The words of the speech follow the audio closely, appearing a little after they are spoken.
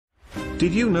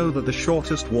Did you know that the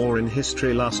shortest war in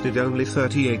history lasted only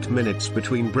 38 minutes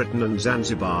between Britain and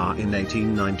Zanzibar in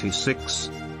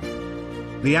 1896?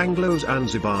 The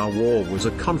Anglo-Zanzibar War was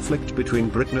a conflict between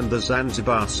Britain and the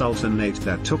Zanzibar Sultanate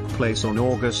that took place on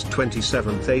August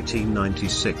 27,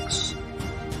 1896.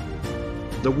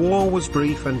 The war was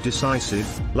brief and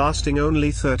decisive, lasting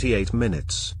only 38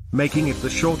 minutes, making it the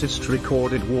shortest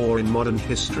recorded war in modern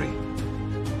history.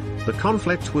 The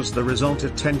conflict was the result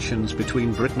of tensions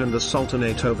between Britain and the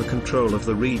Sultanate over control of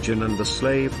the region and the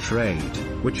slave trade,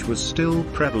 which was still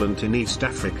prevalent in East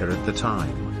Africa at the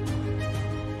time.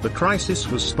 The crisis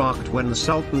was sparked when the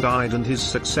Sultan died and his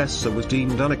successor was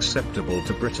deemed unacceptable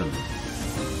to Britain.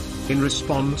 In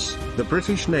response, the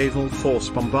British naval force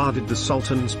bombarded the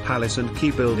Sultan's palace and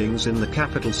key buildings in the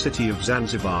capital city of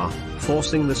Zanzibar,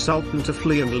 forcing the Sultan to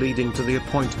flee and leading to the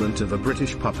appointment of a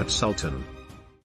British puppet Sultan.